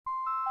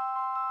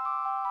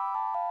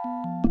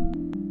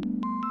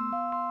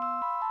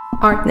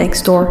Art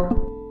Next Door,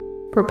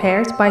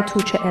 prepared by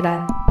Tuğçe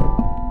Eren.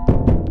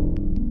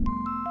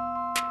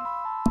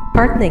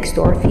 Art Next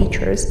Door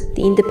features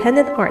the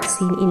independent art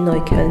scene in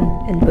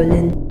Neukölln and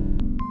Berlin.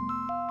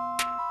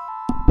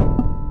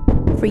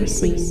 Free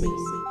scene,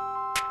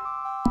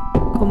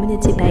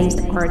 community-based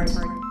art,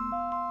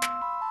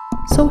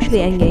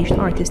 socially engaged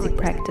artistic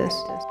practice,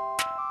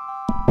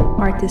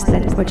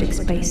 artist-led project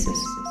spaces,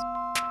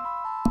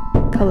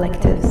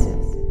 collectives,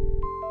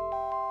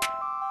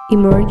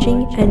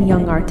 emerging and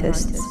young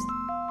artists.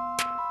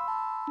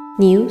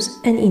 News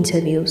and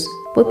interviews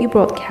will be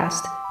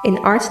broadcast in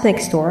Art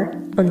Next Door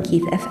on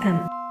Keith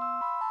FM.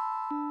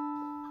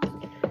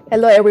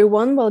 Hello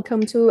everyone,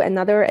 welcome to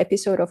another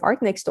episode of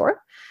Art Next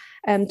Door.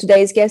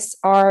 Today's guests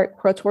are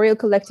Curatorial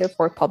Collective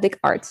for Public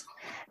Art.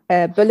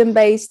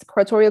 Berlin-based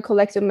Curatorial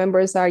Collective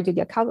members are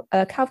Julia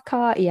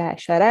Kafka, Iya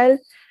Sharel,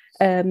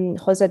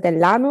 Jose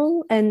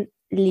Delano, and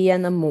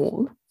Liana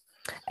Mool.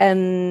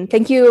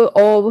 Thank you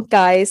all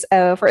guys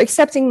for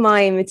accepting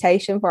my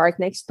invitation for Art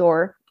Next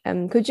Door.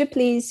 Could you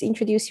please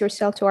introduce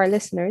yourself to our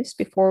listeners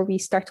before we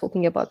start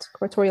talking about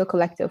Curatorial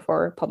Collective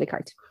for Public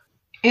Art?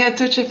 Yeah,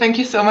 Tuğçe, thank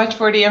you so much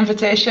for the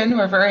invitation.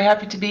 We're very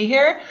happy to be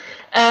here.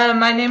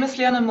 My name is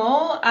Liana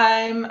Mol.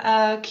 I'm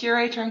a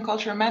curator and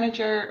cultural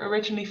manager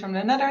originally from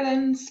the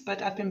Netherlands,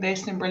 but I've been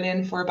based in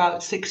Berlin for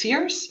about 6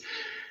 years.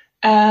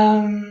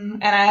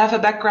 And I have a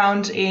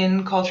background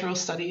in cultural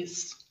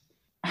studies.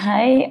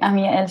 Hi, I'm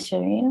Yael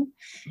Sharil,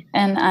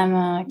 and I'm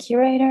a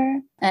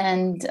curator,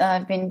 and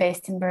I've been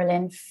based in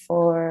Berlin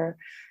for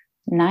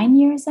 9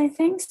 years, I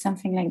think,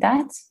 something like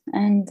that.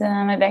 And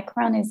my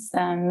background is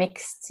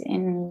mixed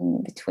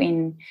in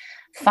between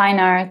fine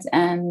art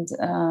and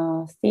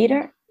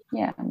theater.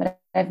 Yeah, but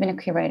I've been a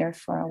curator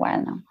for a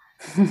while now.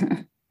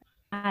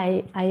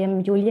 Hi, I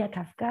am Julia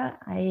Kafka.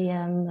 I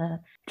am a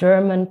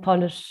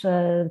German-Polish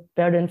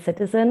Berlin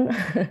citizen.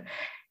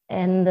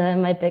 And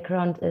my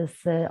background is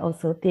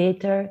also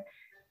theater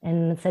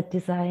and set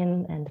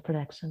design and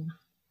production.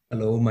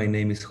 Hello, my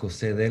name is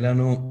Jose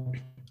Delano.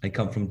 I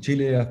come from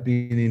Chile. I've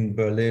been in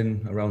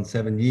Berlin around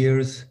 7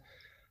 years.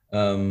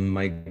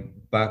 My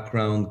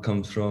background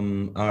comes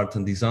from art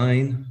and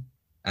design,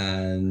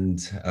 and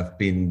I've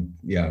been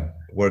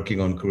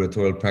working on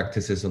curatorial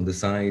practices on the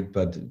side,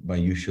 but my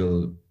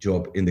usual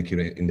job in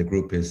the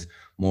group is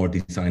more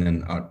design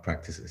and art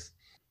practices.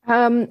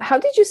 How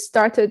did you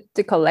start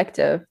the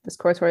collective, this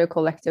Curatorial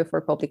Collective for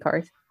Public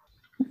Art?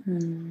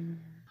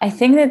 I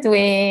think that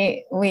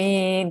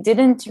we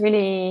didn't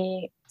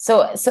really.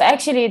 So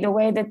actually, the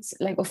way that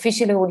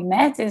officially we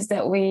met is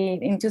that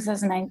in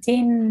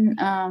 2019,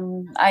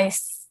 I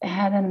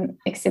had an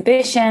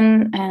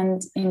exhibition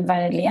and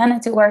invited Liana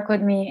to work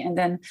with me, and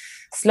then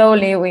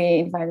slowly we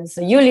invited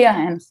Julia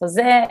and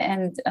Jose,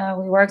 and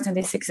we worked on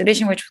this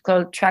exhibition which was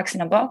called Tracks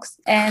in a Box,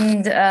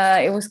 and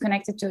it was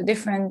connected to a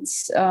different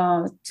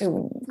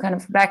kind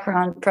of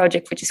background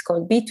project which is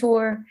called B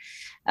Tour.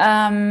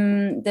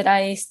 That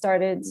I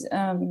started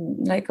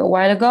a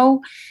while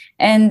ago,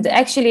 and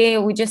actually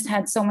we just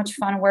had so much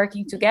fun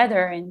working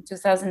together in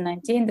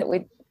 2019 that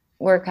we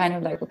were kind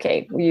of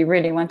okay, we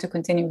really want to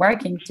continue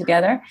working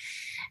together,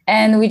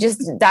 and we just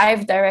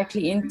dived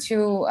directly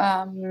into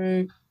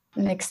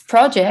next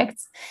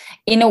project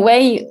in a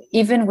way,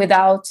 even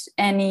without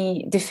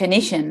any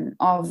definition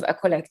of a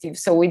collective.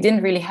 So we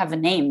didn't really have a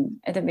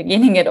name at the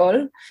beginning at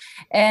all,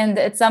 and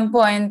at some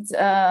point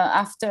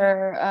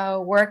after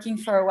working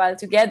for a while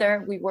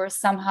together, we were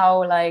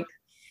somehow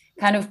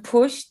kind of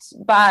pushed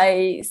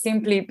by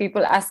simply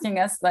people asking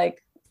us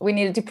we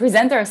needed to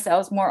present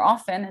ourselves more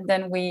often, and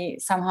then we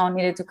somehow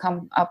needed to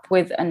come up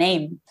with a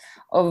name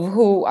of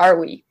who are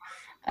we.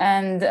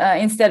 And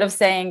instead of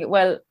saying,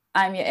 well,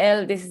 I'm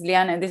Yael, this is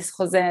Liana, this is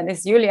Jose, this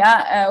is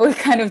Julia, we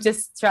kind of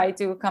just tried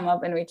to come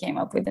up, and we came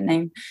up with the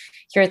name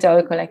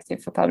Curatorial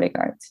Collective for Public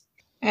Art.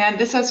 And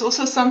this has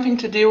also something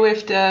to do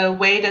with the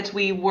way that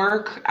we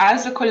work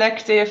as a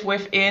collective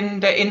within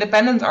the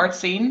independent art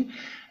scene,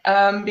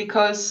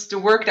 because the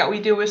work that we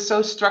do is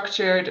so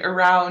structured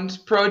around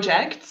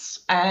projects,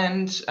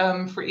 and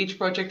for each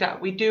project that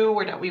we do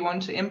or that we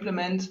want to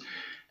implement,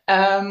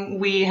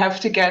 we have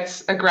to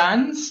get a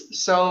grant.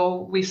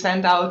 So we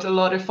send out a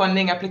lot of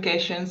funding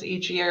applications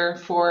each year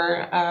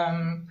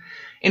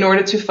in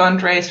order to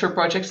fundraise for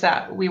projects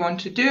that we want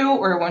to do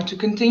or want to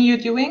continue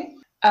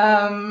doing.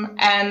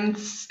 And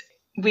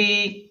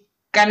the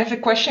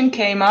question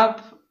came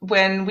up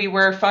when we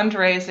were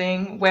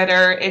fundraising,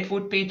 whether it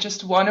would be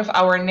just one of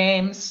our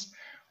names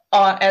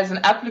as an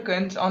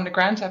applicant on the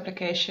grant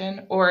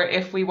application, or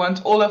if we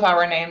want all of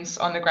our names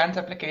on the grant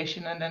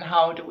application, and then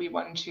how do we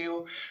want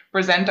to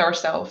present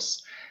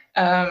ourselves.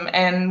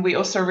 And we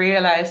also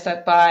realized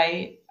that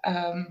by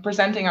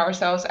presenting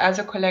ourselves as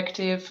a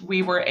collective,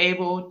 we were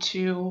able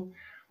to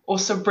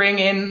also bring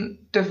in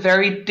the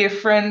very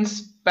different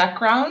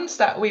backgrounds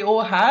that we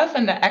all have,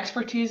 and the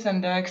expertise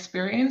and the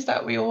experience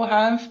that we all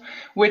have,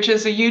 which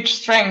is a huge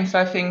strength,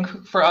 I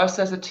think, for us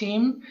as a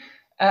team.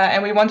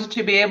 And we wanted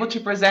to be able to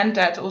present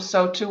that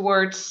also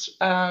towards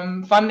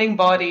funding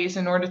bodies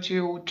in order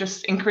to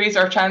just increase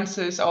our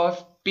chances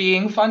of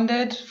being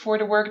funded for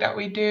the work that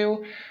we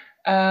do.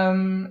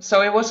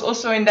 So it was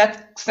also in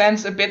that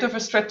sense a bit of a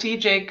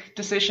strategic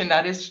decision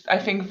that is, I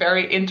think,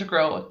 very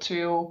integral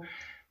to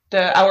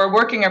our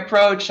working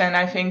approach, and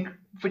I think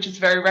which is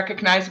very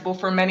recognizable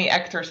for many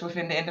actors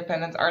within the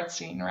independent art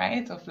scene,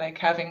 right? Of like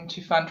having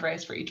to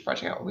fundraise for each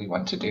project we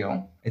want to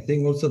do. I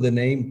think also the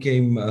name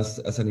came as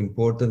an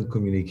important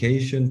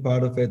communication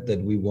part of it,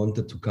 that we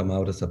wanted to come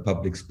out as a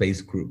public space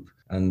group.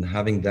 And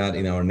having that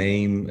in our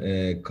name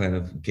kind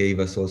of gave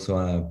us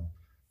also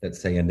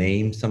let's say a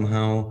name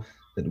somehow,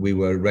 that we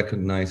were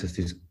recognized as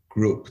this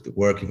group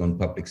working on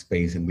public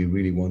space. And we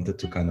really wanted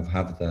to kind of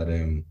have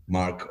that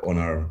mark on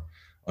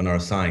our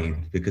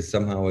side, because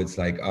somehow it's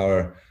like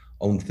our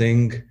own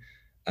thing,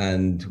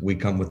 and we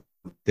come with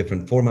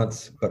different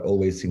formats, but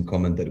always in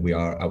common that we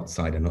are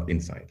outside and not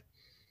inside.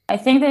 I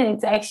think that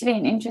it's actually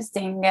an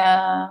interesting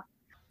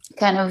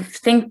kind of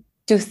thing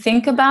to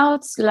think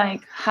about,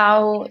 like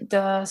how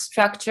the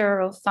structure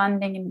of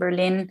funding in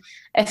Berlin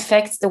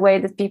affects the way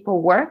that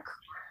people work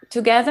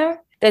together.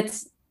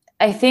 That's,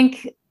 I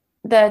think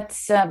that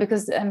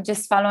because I'm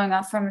just following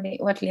up from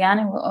what Liane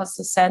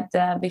also said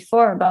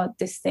before about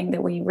this thing,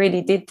 that we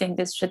really did think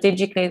that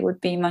strategically it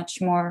would be much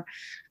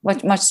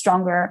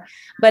stronger,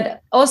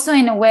 but also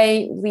in a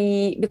way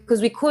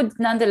because we could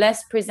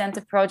nonetheless present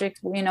a project,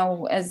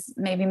 as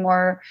maybe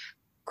more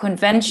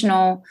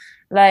conventional,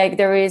 like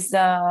there is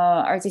an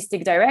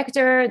artistic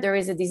director, there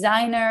is a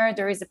designer,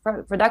 there is a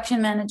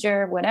production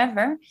manager,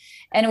 whatever.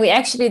 And we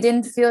actually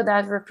didn't feel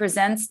that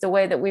represents the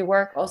way that we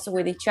work also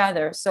with each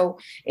other. So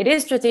it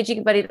is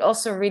strategic, but it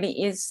also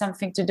really is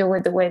something to do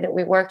with the way that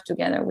we work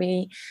together.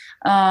 We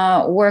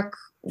work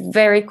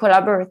very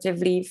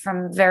collaboratively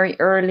from very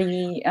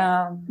early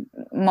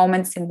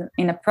moments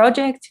in a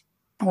project.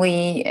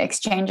 We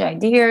exchange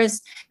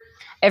ideas.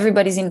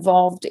 Everybody's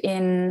involved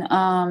in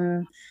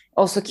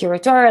also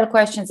curatorial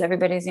questions.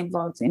 Everybody's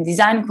involved in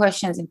design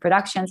questions, in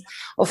productions.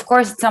 Of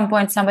course, at some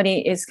point, somebody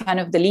is kind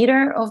of the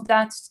leader of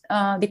that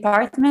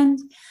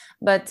department,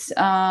 but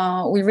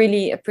we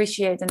really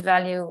appreciate and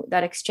value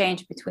that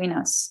exchange between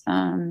us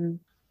in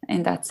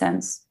that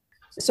sense.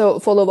 So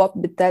follow up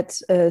with that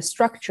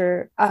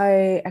structure,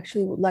 I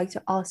actually would like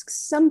to ask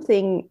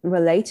something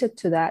related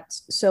to that.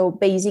 So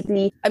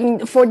basically, I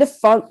mean, for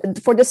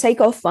the sake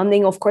of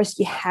funding, of course,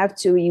 you have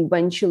to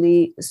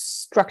eventually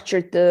structure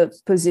the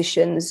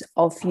positions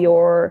of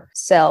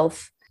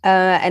yourself.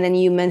 And then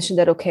you mentioned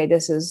that, okay,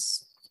 this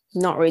is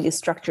not really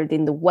structured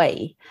in the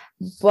way.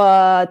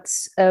 But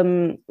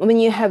when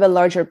you have a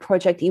larger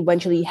project,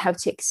 eventually you have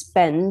to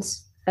expend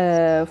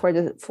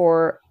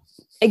for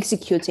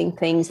executing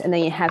things, and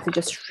then you have to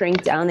just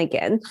shrink down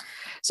again.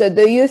 So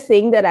do you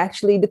think that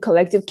actually the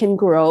collective can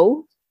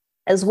grow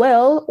as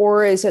well,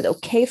 or is it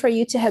okay for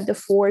you to have the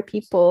 4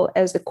 people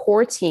as the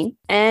core team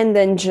and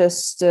then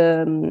just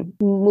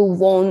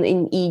move on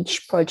in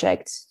each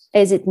project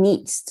as it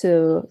needs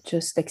to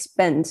just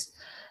expand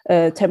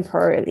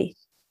temporarily?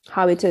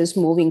 How it is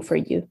moving for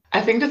you?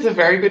 I think that's a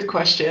very good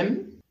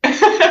question.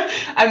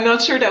 I'm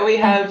not sure that we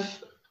have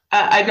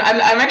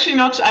I'm actually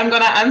not, I'm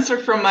going to answer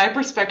from my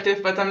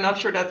perspective, but I'm not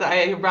sure that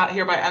I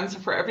hereby answer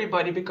for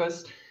everybody,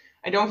 because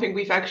I don't think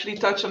we've actually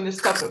touched on this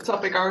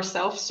topic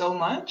ourselves so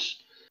much.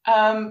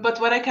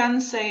 But what I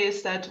can say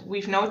is that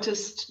we've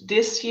noticed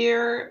this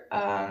year,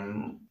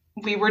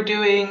 we were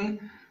doing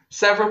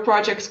several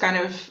projects kind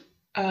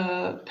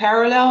of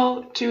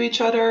parallel to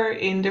each other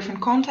in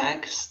different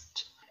contexts.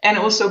 And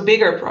also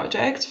bigger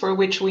projects for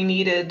which we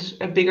needed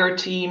a bigger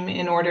team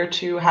in order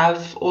to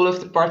have all of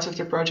the parts of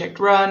the project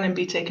run and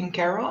be taken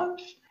care of.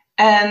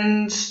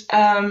 And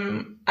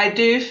I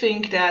do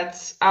think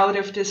that out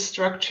of this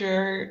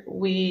structure,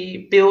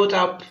 we build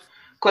up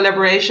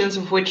collaborations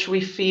of which we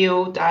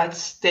feel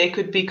that they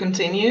could be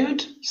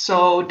continued,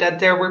 so that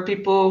there were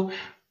people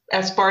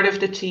as part of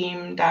the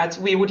team that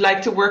we would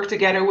like to work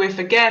together with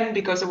again,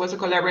 because it was a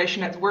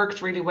collaboration that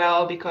worked really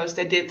well, because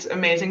they did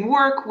amazing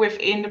work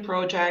within the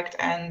project,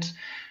 and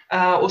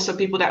also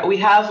people that we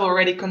have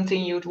already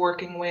continued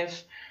working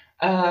with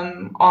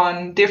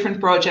on different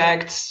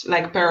projects,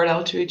 like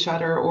parallel to each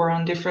other, or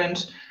on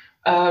different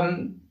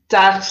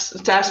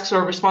tasks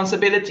or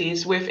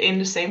responsibilities within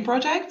the same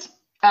project.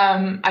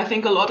 I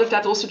think a lot of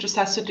that also just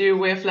has to do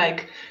with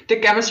like the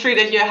chemistry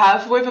that you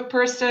have with a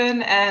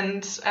person,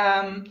 and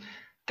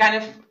kind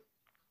of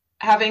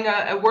having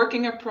a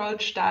working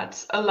approach that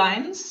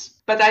aligns.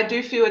 But I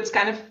do feel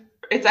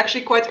it's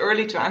actually quite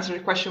early to answer the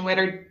question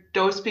whether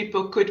those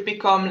people could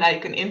become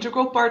like an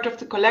integral part of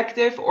the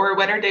collective, or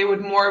whether they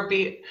would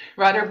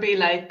rather be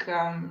like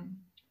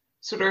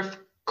sort of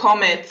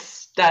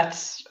comets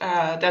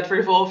that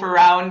revolve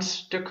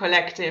around the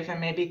collective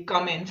and maybe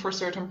come in for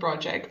certain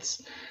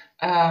projects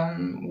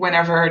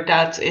whenever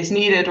that is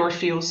needed or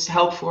feels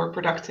helpful or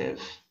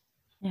productive.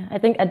 Yeah, I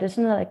think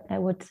additionally, I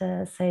would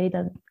say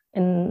that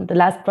in the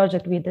last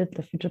project we did,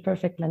 the Future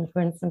Perfect Land,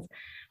 for instance,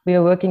 we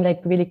are working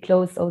like really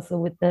close also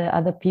with the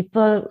other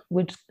people,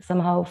 which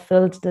somehow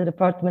filled the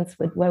departments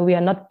with where we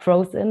are not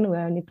pros in,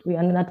 where we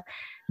are not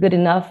good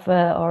enough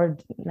or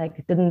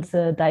like didn't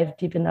dive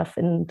deep enough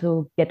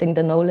into getting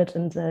the knowledge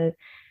and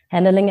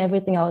handling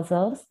everything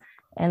ourselves.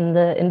 And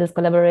in these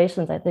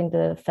collaborations, I think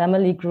the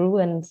family grew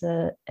and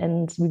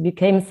we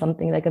became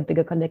something like a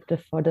bigger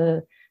collective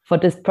for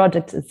this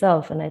project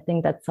itself. And I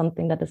think that's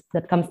something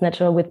that comes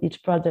natural with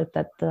each project,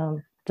 that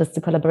just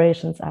the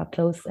collaborations are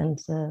close and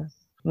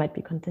might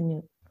be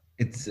continued.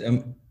 It's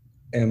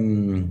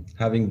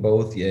having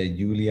both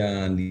Julia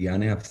and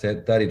Liane have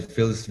said that it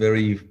feels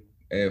very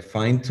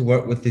fine to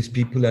work with these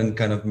people and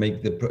kind of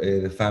make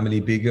the family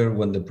bigger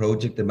when the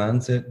project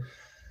demands it.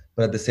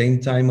 But at the same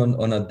time,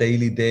 on a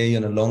daily day,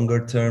 on a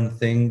longer term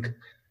thing,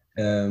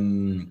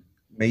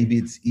 maybe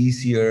it's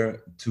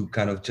easier to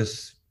kind of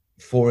just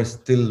force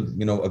still,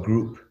 a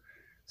group.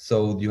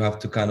 So you have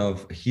to kind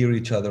of hear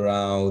each other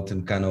out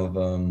and kind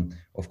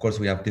of course,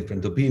 we have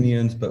different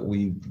opinions, but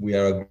we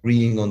are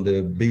agreeing on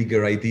the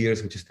bigger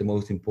ideas, which is the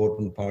most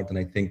important part. And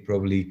I think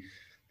probably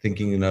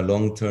thinking in a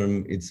long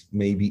term, it's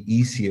maybe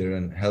easier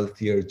and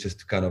healthier just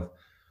to kind of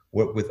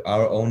work with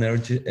our own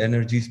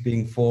energies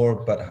being four,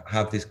 but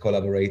have these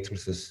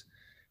collaborators as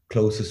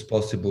close as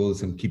possible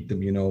and keep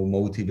them,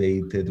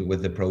 motivated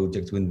with the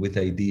projects, with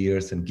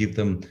ideas, and give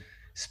them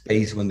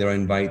space when they're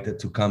invited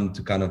to come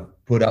to kind of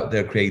put out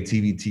their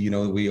creativity.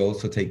 We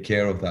also take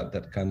care of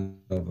that kind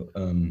of,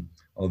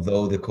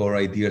 although the core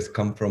ideas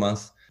come from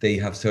us, they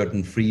have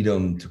certain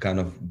freedom to kind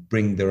of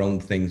bring their own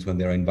things when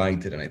they're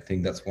invited. And I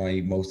think that's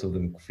why most of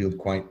them feel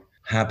quite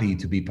happy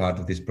to be part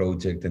of this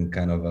project and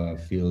kind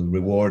of feel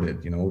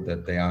rewarded,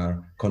 that they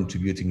are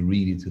contributing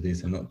really to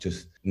this and not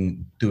just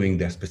doing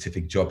their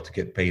specific job to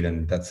get paid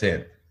and that's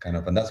it, kind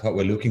of. And that's what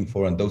we're looking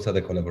for. And those are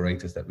the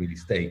collaborators that really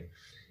stay.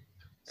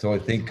 So I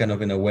think kind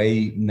of in a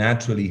way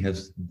naturally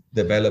has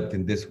developed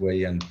in this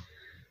way, and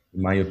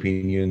in my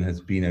opinion has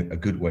been a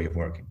good way of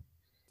working.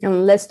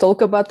 And let's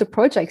talk about the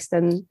projects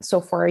then so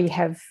far you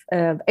have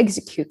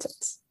executed.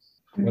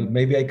 Well,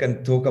 maybe I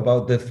can talk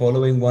about the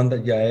following one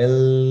that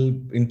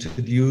Yael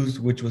introduced,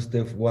 which was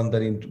the one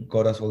that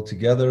got us all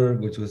together,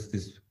 which was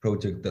this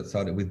project that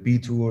started with B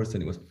Tours,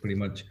 and it was pretty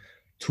much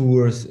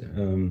tours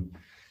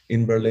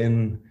in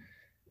Berlin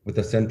with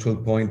a central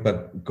point,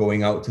 but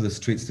going out to the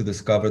streets to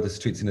discover the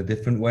streets in a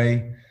different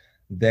way.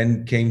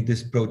 Then came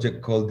this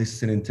project called This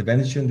is an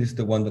Intervention. This is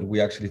the one that we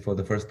actually for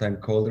the first time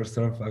called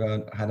ourselves,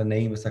 had a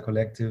name as a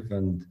collective.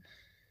 And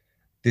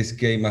this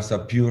came as a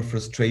pure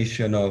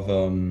frustration of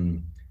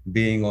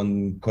being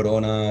on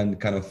Corona and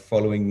kind of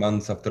following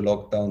months after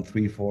lockdown,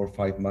 3, 4,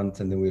 5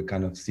 months. And then we were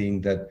kind of seeing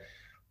that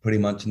pretty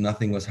much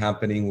nothing was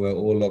happening. We're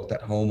all locked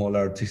at home. All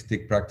our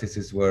artistic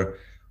practices were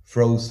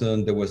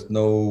frozen. There was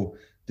no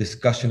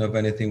discussion of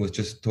anything. It was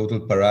just total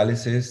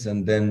paralysis.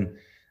 And then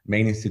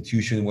main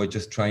institutions were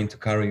just trying to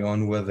carry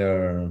on with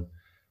their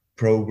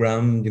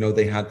program,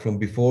 they had from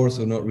before.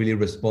 So not really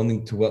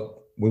responding to what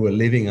we were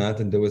living at.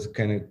 And there was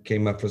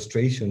came a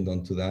frustration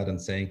onto that and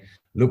saying,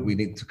 look, we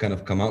need to kind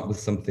of come up with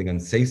something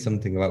and say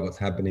something about what's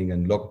happening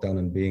and lockdown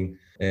and being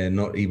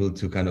not able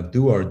to kind of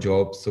do our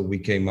job. So we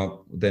came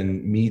up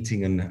then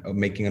meeting and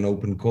making an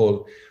open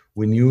call.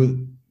 We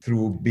knew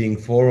through being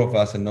 4 of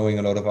us and knowing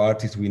a lot of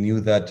artists, we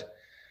knew that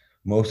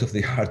most of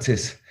the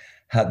artists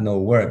had no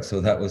work. So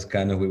that was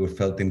kind of, we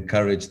felt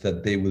encouraged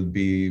that they will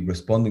be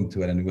responding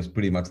to it. And it was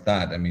pretty much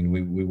that. I mean,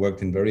 we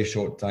worked in very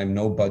short time,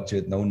 no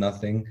budget, no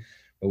nothing,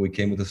 but we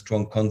came with a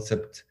strong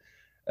concept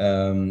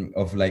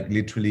of like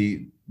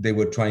literally they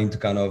were trying to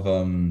kind of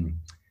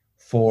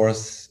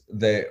force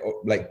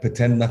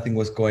pretend nothing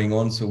was going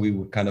on. So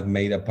we kind of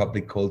made a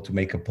public call to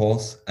make a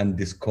pause and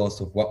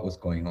discuss of what was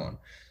going on.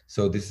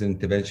 So this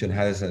intervention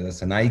has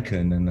as an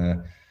icon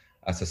and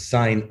as a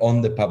sign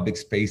on the public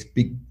space,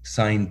 big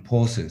sign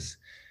pauses.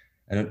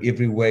 And in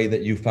every way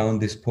that you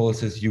found these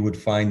pauses, you would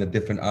find a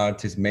different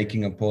artist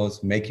making a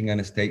pause, making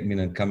a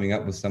statement and coming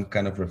up with some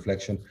kind of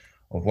reflection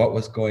of what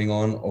was going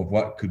on, of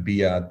what could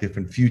be a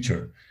different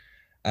future.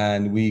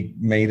 And we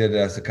made it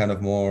as a kind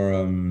of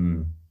more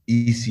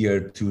easier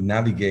to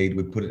navigate.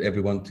 We put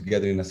everyone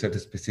together in a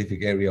certain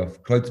specific area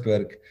of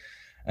Kreuzberg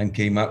and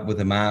came up with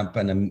a map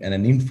and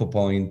an info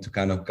point to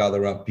kind of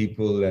gather up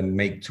people and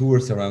make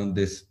tours around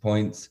these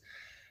points.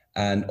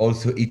 And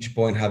also each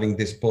point having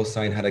this post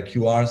sign had a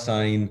QR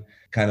sign,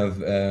 kind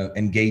of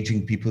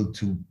engaging people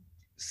to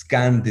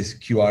scan this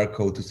QR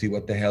code to see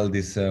what the hell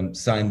this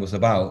sign was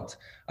about,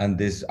 and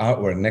this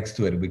artwork next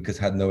to it, because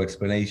it had no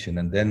explanation.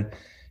 And then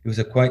it was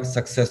a quite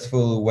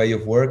successful way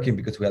of working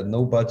because we had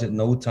no budget,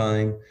 no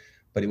time,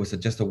 but it was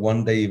just a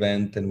one-day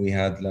event, and we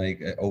had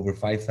like over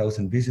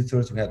 5,000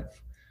 visitors. We had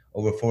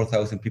over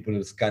 4,000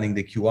 people scanning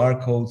the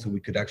QR code, so we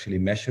could actually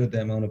measure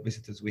the amount of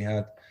visitors we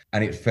had.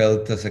 And it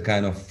felt as a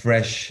kind of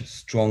fresh,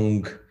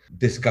 strong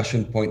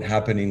discussion point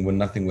happening when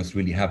nothing was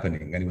really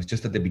happening. And it was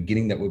just at the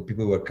beginning that when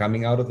people were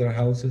coming out of their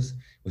houses.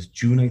 It was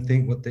June, I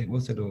think, what day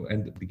was it, or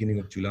end the beginning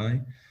of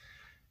July.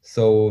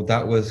 So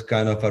that was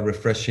kind of a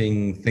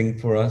refreshing thing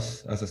for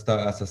us as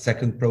a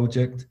second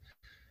project.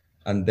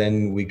 And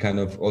then we kind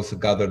of also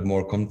gathered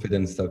more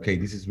confidence that, okay,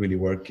 this is really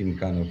working,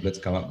 kind of, let's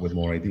come up with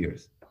more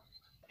ideas.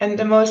 And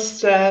the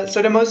most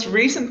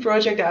recent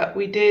project that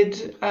we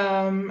did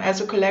as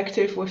a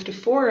collective with the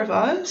four of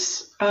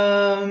us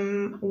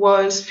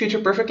was Future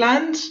Perfect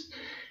Land.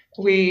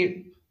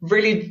 We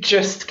really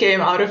just came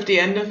out of the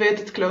end of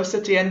it. It closed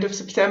at the end of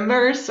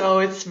September, so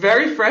it's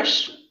very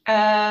fresh.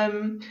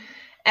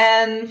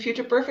 And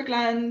Future Perfect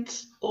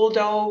Land,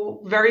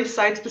 although very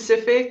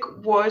site-specific,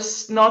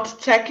 was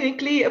not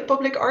technically a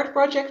public art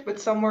project, but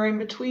somewhere in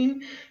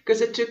between,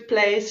 because it took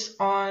place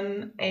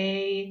on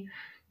a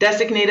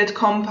designated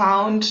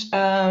compound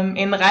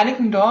in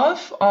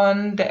Reinickendorf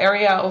on the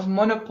area of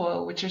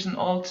Monopol, which is an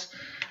old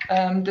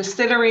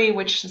distillery,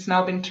 which has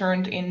now been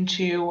turned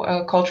into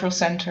a cultural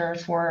center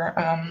for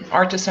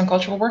artists and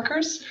cultural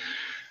workers.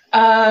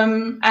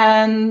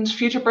 And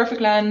Future Perfect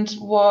Land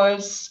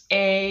was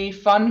a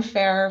fun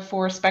fair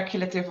for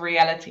speculative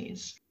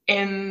realities.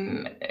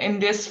 In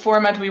this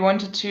format, we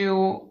wanted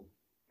to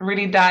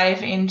really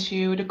dive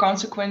into the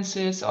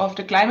consequences of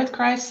the climate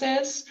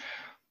crisis,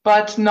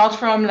 but not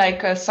from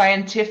like a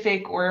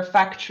scientific or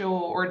factual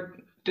or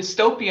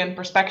dystopian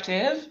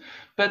perspective,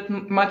 but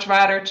much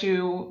rather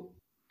to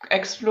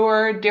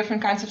explore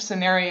different kinds of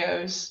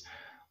scenarios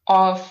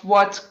of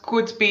what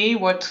could be,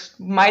 what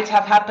might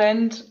have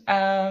happened,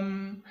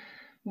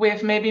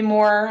 with maybe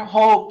more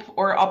hope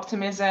or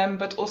optimism,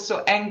 but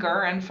also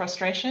anger and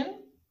frustration.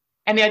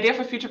 And the idea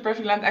for Future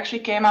Perfect Land actually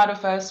came out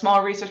of a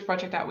small research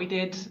project that we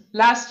did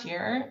last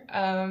year,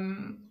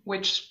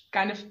 which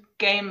kind of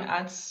came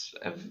at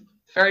a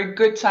very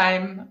good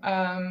time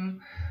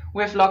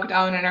with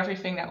lockdown and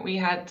everything, that we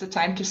had the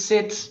time to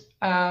sit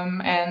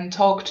and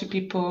talk to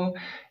people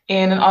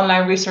in an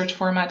online research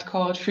format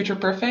called Future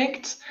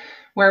Perfect,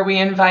 where we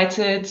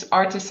invited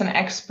artists and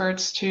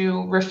experts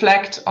to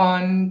reflect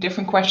on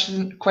different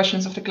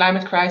questions of the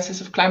climate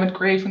crisis, of climate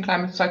grief and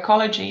climate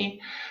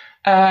psychology,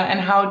 and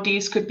how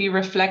these could be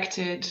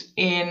reflected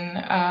in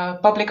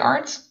public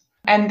art.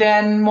 And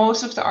then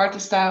most of the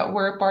artists that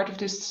were part of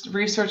this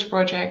research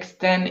project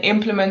then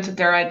implemented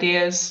their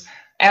ideas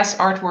as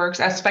artworks,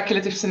 as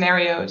speculative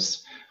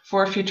scenarios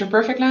for Future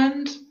Perfect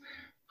Land.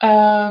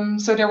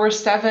 So there were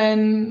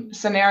 7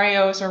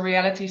 scenarios or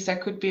realities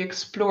that could be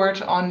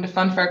explored on the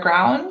funfair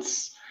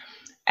grounds.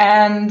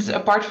 And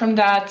apart from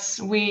that,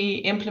 we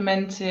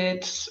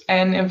implemented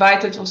and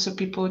invited also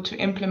people to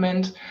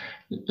implement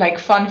like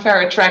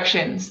funfair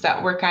attractions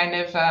that were kind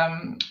of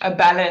a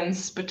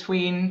balance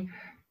between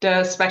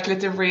the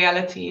speculative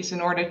realities in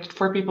order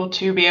for people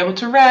to be able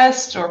to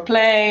rest or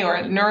play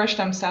or nourish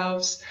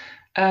themselves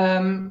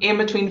in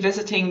between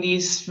visiting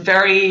these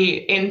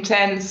very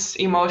intense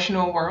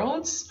emotional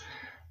worlds.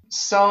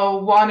 So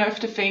one of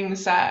the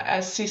things that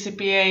as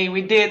CCPA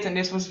we did, and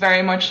this was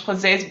very much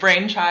José's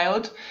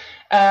brainchild,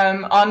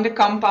 on the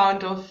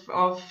compound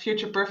of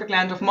Future Perfect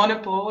Land of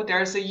Monopol,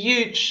 there's a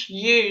huge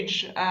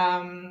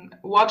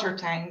water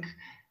tank.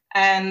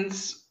 And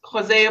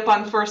José,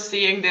 upon first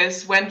seeing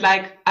this, went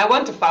like, I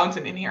want a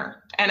fountain in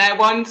here. And I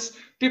want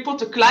people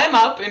to climb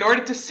up in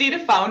order to see the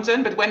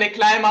fountain. But when they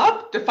climb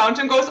up, the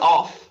fountain goes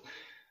off.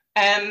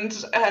 And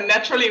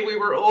naturally, we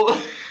were all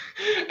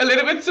a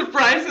little bit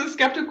surprised and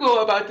skeptical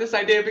about this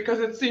idea because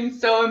it seemed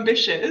so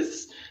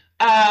ambitious.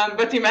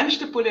 But he managed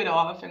to pull it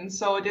off. And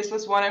so this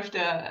was one of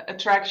the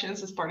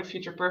attractions as part of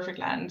Future Perfect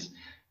Land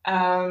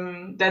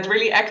that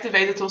really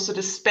activated also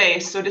the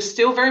space. So this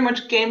still very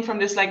much came from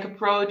this like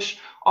approach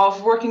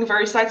of working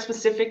very site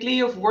specifically,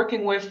 of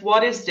working with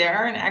what is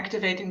there and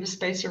activating the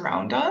space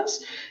around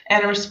us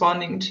and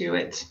responding to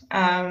it.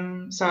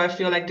 So I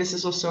feel like this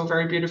is also a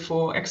very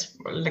beautiful,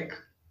 like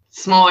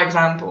small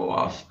example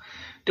of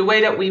the way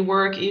that we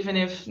work, even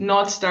if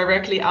not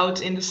directly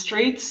out in the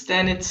streets,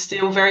 then it's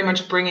still very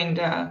much bringing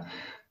the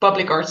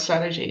public art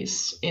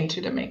strategies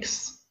into the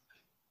mix.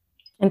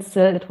 And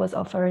still it was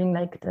offering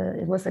like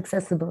it was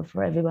accessible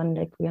for everyone,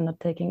 like we are not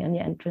taking any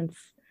entrance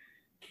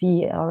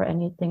fee or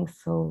anything,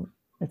 so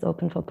it's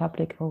open for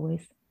public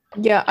always.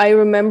 Yeah, I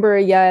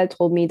remember Yael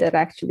told me that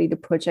actually the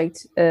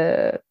project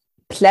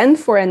planned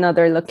for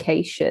another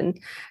location.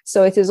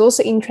 So it is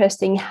also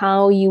interesting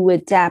how you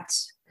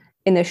adapt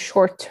in a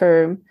short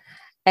term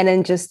and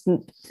then just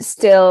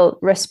still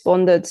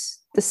responded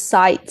the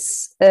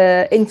site's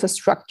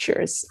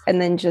infrastructures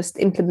and then just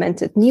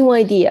implemented new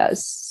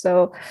ideas.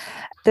 So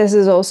this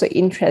is also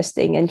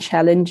interesting and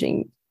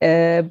challenging,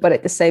 but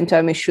at the same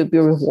time, it should be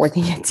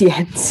rewarding at the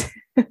end.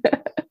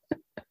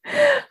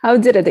 How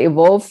did it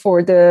evolve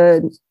for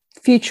the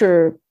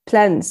future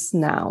plans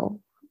now?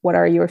 What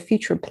are your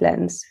future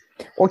plans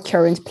or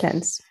current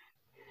plans?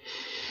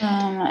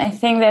 I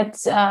think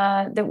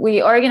that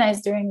we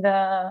organized during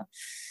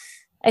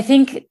I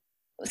think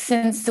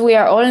since we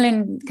are all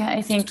in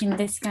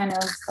this kind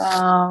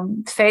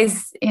of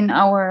phase in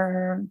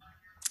our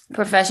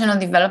professional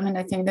development,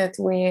 I think that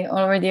we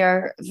already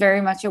are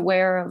very much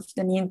aware of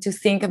the need to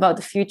think about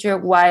the future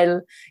while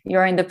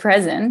you're in the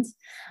present.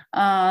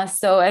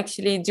 So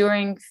actually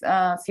during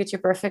Future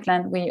Perfect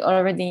Land, we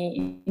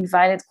already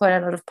invited quite a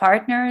lot of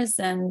partners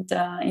and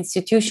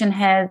institution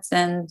heads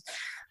and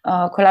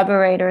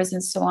collaborators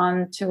and so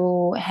on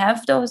to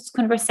have those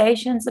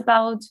conversations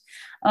about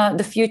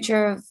the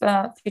future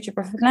of Future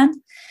Perfect Land.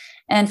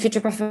 And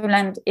Future Perfect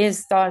Land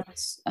is thought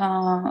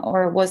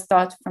or was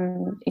thought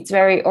from its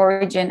very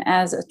origin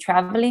as a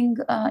traveling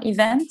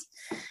event.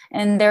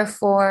 And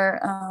therefore,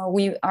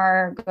 we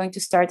are going to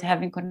start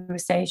having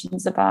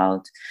conversations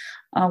about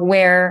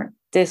where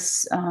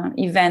this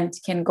event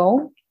can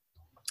go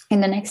in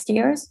the next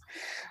years.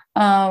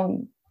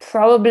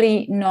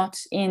 Probably not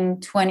in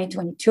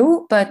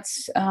 2022, but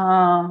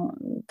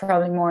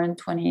probably more in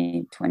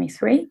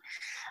 2023.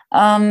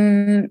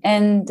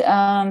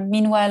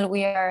 Meanwhile,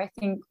 we are, I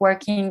think,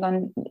 working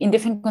in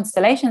different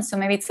constellations. So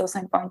maybe it's also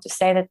important to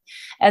say that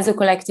as a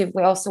collective,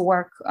 we also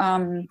work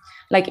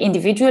like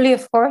individually,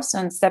 of course,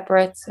 on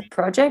separate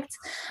projects,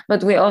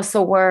 but we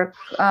also work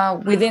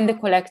within the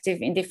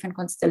collective in different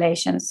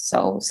constellations.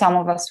 So some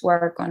of us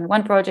work on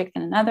one project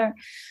and another.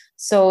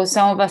 So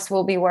some of us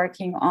will be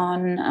working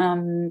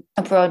on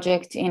a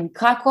project in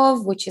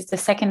Krakow, which is the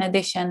second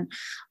edition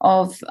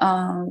of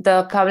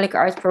the public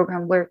art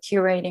program we're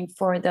curating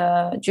for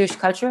the Jewish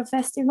Cultural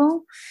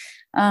Festival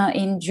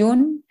in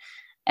June.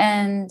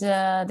 And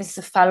this is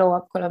a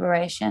follow-up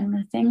collaboration,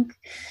 I think.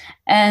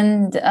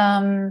 And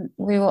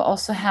we will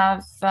also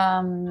have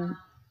some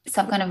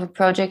kind of a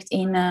project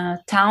in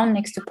a town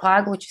next to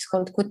Prague, which is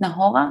called Kutna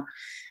Hora.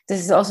 This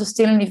is also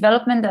still in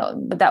development,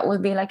 but that will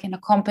be like an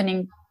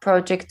accompanying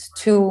project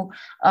to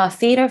a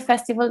theater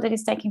festival that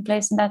is taking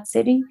place in that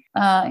city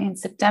in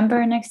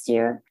September next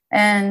year.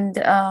 And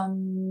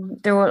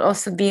there will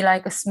also be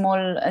like a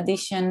small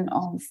addition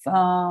of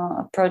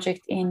a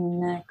project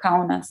in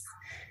Kaunas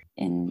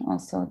in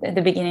also at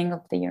the beginning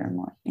of the year,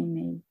 more in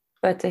May.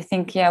 But I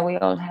think, yeah, we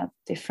all have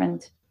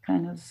different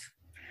kind of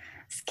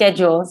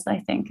schedules, I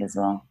think, as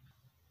well.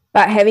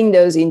 But having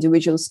those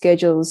individual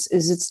schedules,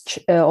 is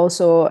it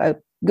also a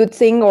good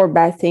thing or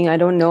bad thing? I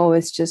don't know.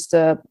 It's just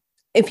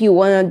if you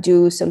want to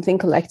do something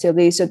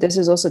collectively, so this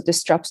is also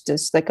disrupts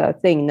this like a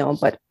thing, no?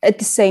 But at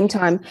the same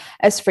time,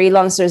 as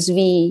freelancers,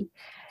 we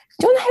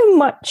don't have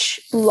much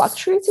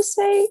luxury to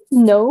say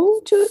no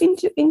to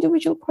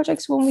individual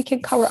projects when we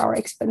can cover our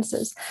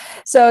expenses.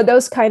 So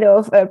those kind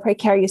of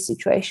precarious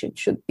situations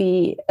should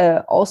be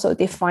also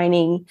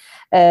defining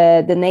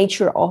the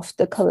nature of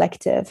the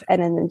collective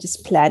and then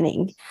just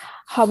planning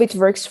how it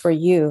works for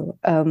you.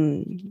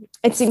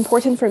 It's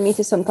important for me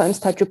to sometimes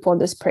touch upon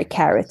this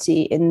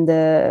precarity in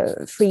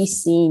the free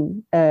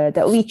scene,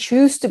 that we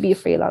choose to be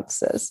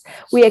freelancers.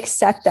 We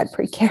accept that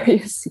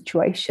precarious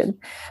situation.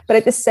 But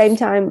at the same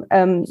time,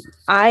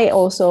 I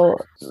also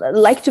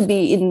like to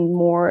be in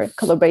more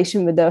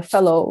collaboration with a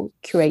fellow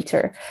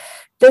curator.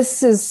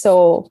 This is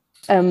so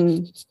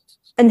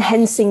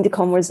enhancing the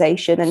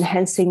conversation,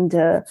 enhancing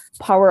the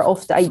power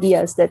of the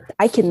ideas that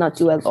I cannot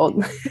do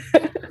alone.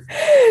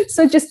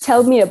 So just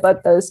tell me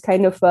about those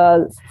kind of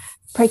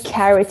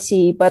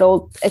precarity, but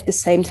all at the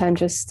same time,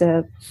 just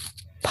the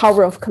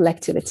power of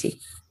collectivity.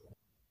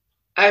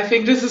 I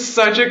think this is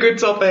such a good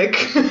topic.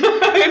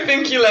 I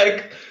think you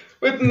like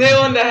with nail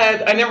on the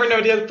head. I never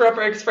know the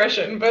proper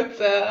expression, but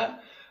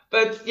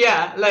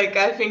yeah, like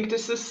I think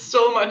this is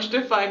so much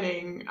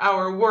defining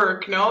our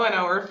work, no, and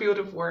our field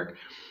of work.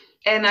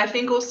 And I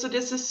think also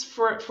this is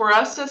for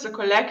us as a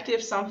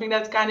collective, something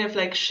that kind of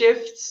like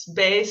shifts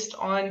based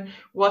on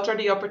what are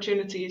the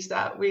opportunities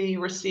that we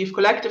receive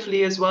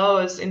collectively as well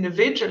as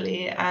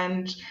individually,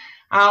 and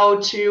how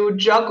to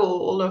juggle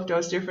all of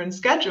those different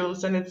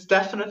schedules. And it's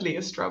definitely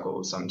a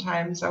struggle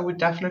sometimes, I would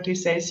definitely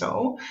say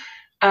so.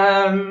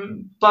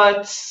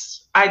 But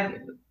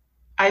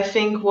I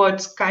think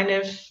what kind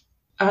of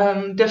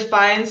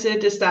defines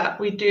it is that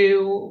we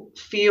do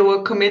feel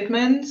a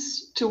commitment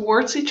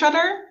towards each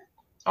other,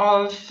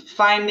 of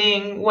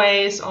finding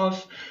ways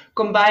of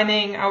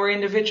combining our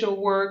individual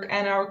work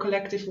and our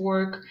collective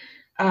work.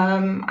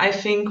 I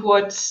think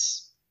what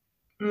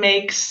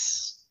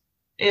makes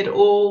it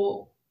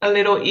all a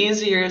little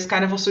easier is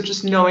kind of also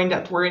just knowing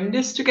that we're in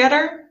this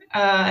together,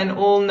 and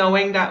all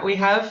knowing that we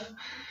have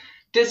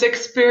this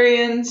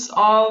experience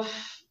of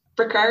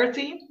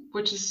precarity,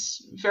 which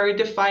is very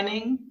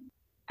defining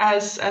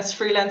as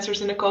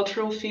freelancers in the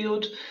cultural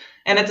field.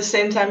 And at the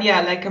same time,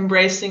 yeah, like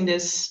embracing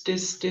this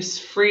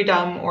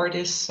freedom or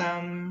this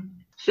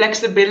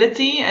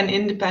flexibility and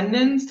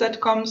independence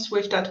that comes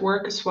with that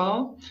work as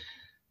well.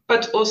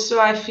 But also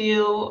I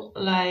feel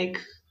like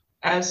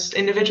as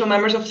individual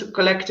members of the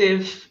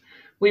collective,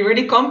 we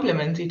really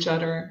complement each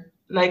other.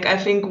 Like I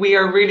think we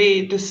are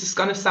really, this is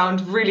going to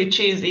sound really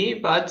cheesy,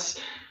 but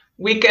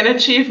we can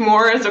achieve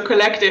more as a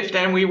collective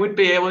than we would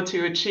be able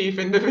to achieve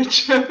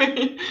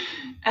individually.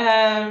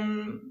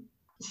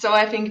 So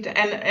I think,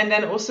 and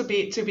then also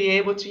to be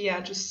able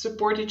to, just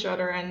support each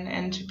other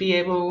and to be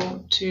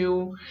able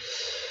to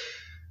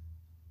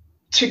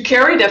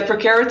carry that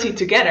precarity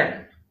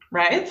together,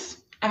 right?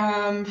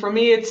 For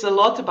me, it's a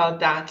lot about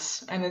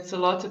that. And it's a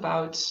lot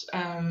about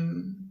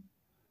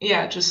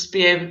just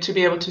be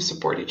able to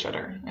support each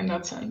other in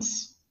that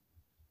sense.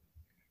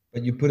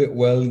 But you put it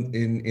well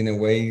in a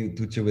way,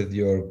 Tuche, with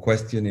your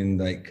question, in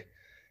like,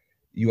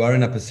 you are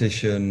in a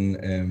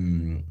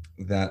position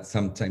that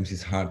sometimes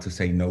it's hard to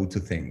say no to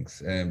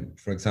things.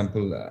 For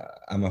example,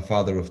 I'm a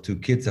father of 2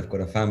 kids. I've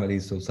got a family,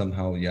 so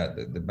somehow,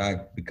 the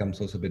bag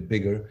becomes also a bit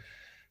bigger.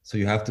 So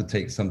you have to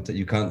take something.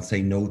 You can't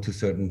say no to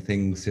certain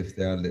things if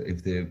there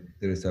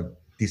is a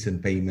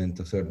decent payment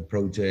of certain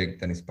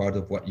project and it's part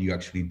of what you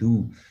actually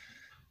do,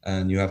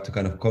 and you have to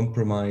kind of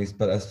compromise.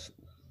 But as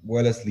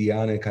well as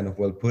Liane kind of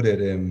well put it,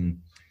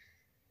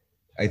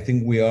 I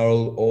think we are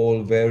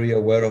all very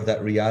aware of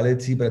that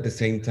reality, but at the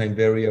same time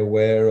very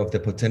aware of the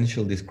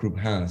potential this group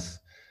has,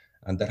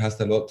 and that has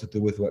a lot to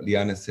do with what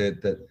Liane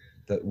said, that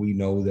we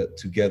know that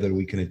together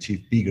we can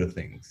achieve bigger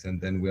things,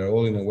 and then we are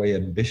all in a way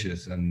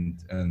ambitious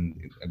and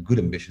good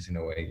ambitious in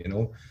a way,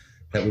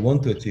 that we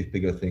want to achieve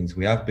bigger things.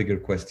 We have bigger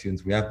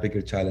questions, we have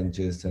bigger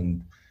challenges,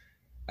 and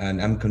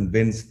I'm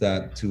convinced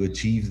that to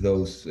achieve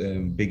those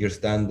bigger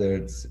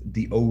standards,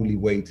 the only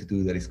way to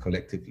do that is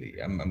collectively.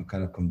 I'm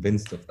kind of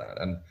convinced of that,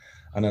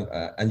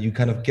 and you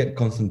kind of get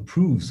constant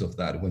proofs of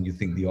that when you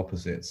think the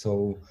opposite.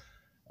 So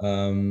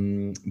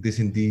this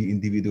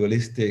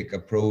individualistic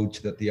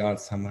approach that the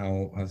arts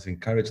somehow has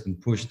encouraged and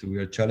pushed, we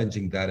are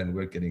challenging that, and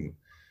we're getting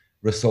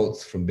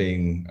results from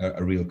being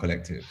a real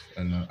collective,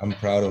 and I'm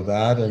proud of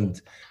that.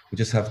 And we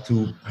just have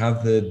to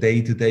have the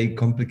day-to-day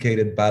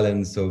complicated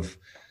balance of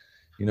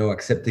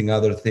accepting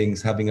other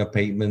things, having a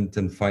payment,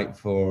 and fight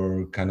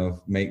for kind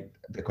of make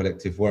the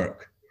collective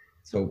work.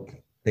 So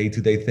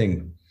day-to-day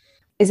thing.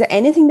 Is there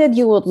anything that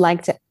you would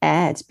like to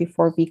add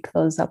before we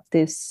close up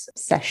this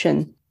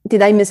session?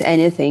 Did I miss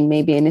anything?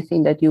 Maybe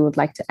anything that you would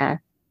like to add?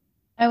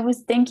 I was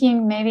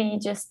thinking maybe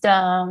just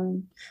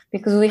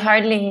because we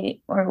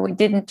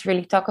didn't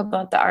really talk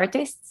about the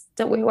artists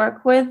that we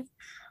work with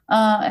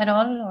at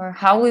all, or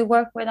how we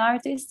work with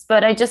artists.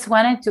 But I just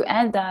wanted to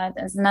add that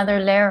as another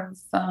layer of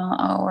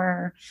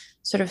our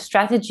sort of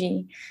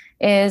strategy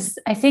is,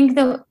 I think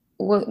the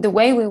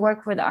way we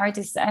work with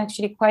artists is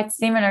actually quite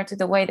similar to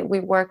the way that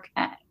we work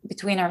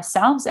between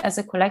ourselves as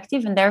a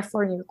collective. And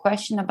therefore your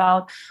question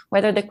about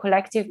whether the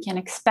collective can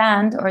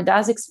expand or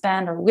does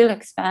expand or will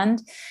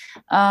expand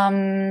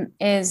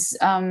is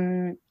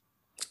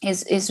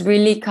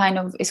really kind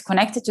of is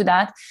connected to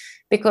that.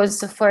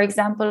 Because, for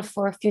example,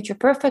 for Future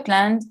Perfect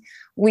Land,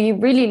 we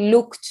really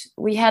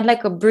we had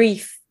like a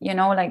brief,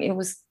 like it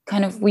was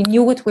kind of, we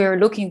knew what we were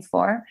looking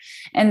for.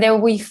 And there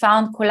we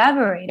found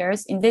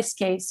collaborators, in this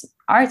case,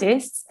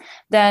 artists,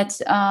 that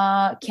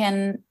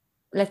can,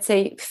 let's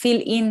say,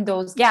 fill in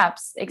those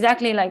gaps,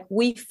 exactly like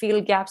we fill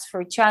gaps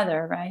for each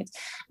other, right?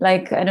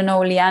 Like, I don't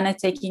know, Liane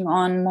taking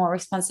on more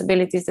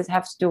responsibilities that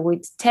have to do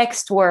with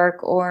text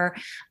work, or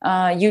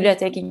Julia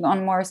taking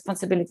on more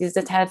responsibilities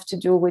that have to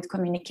do with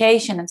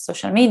communication and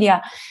social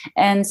media.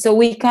 And so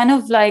we kind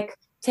of like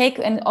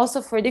and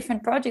also for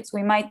different projects,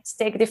 we might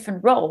take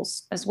different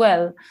roles as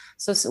well.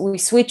 So we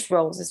switch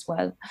roles as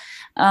well.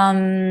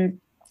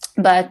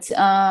 But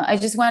I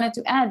just wanted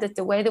to add that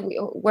the way that we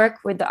work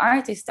with the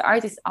artists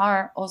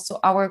are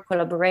also our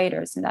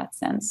collaborators in that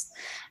sense.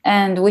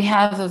 And we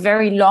have a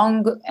very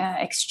long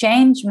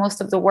exchange. Most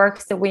of the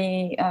works that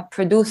we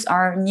produce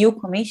are new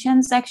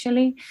commissions,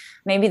 actually.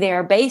 Maybe they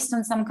are based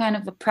on some kind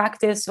of a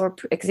practice or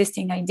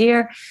existing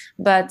idea,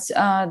 but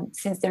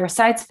since they're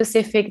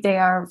site-specific, they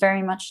are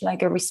very much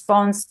like a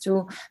response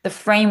to the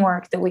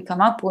framework that we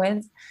come up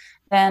with.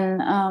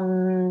 Then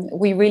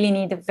we really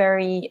need a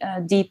very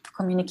deep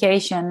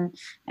communication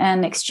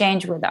and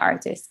exchange with the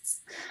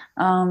artists.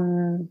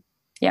 But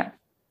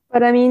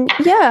I mean,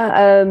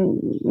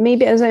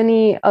 maybe as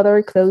any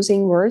other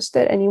closing words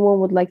that anyone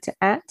would like to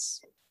add?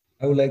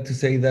 I would like to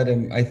say that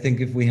I think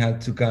if we had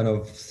to kind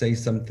of say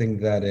something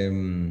that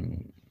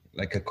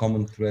like a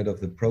common thread of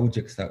the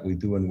projects that we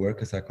do and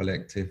work as a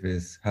collective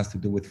has to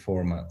do with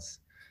formats.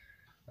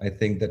 I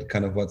think that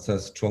kind of what's a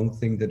strong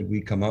thing that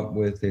we come up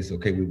with is,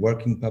 okay, we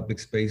work in public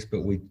space,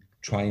 but we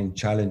try and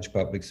challenge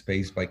public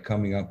space by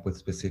coming up with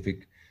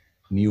specific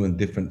new and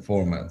different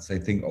formats. I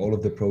think all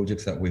of the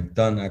projects that we've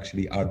done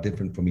actually are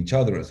different from each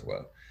other as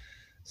well.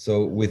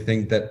 So we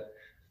think that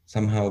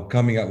somehow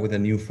coming up with a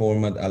new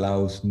format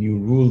allows new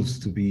rules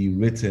to be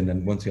written.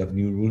 And once you have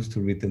new rules to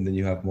written, then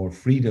you have more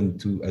freedom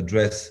to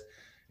address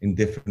in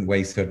different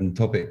ways certain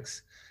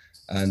topics.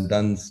 And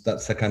then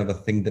that's a kind of a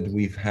thing that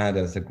we've had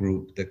as a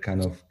group, that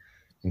kind of,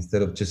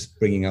 instead of just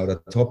bringing out a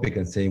topic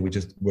and saying we're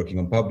just working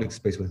on public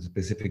space with a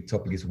specific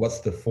topic, is what's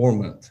the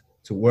format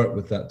to work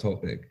with that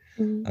topic?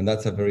 Mm-hmm. And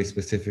that's a very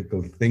specific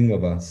thing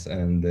of us.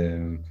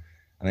 And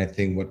I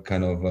think what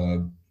kind of,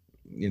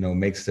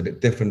 makes it a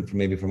bit different from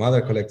maybe from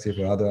other collectives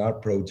or other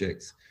art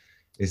projects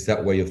is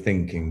that way of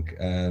thinking.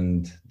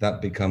 And that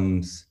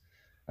becomes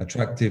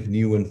attractive,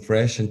 new and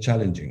fresh and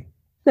challenging.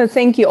 No,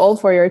 thank you all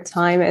for your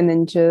time, and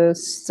then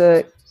just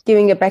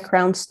giving a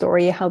background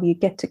story, how you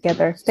get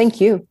together. Thank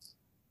you.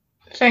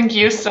 Thank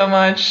you so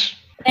much.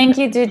 Thank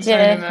you,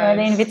 Tuche, for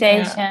the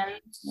invitation. Yeah.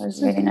 It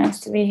was really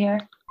nice to be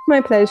here.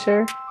 My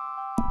pleasure.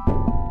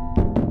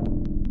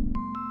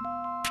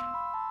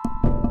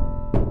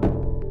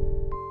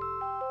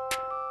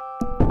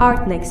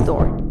 Art Next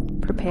Door,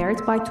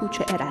 prepared by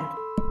Tuğçe Eren.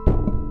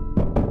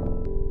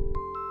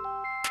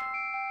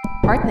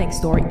 Art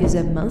Next Door is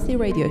a monthly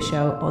radio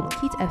show on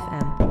Kit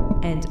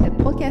FM and a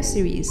podcast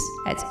series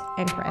at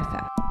Anchor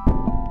FM.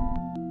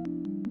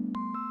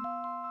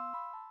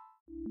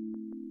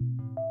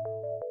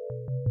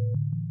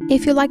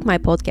 If you like my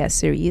podcast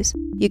series,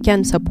 you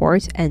can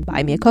support and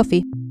buy me a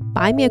coffee.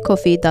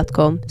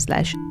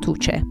 buymeacoffee.com/Tuğçe.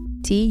 Tuce.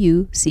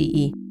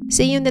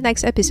 See you in the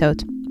next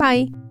episode.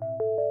 Bye!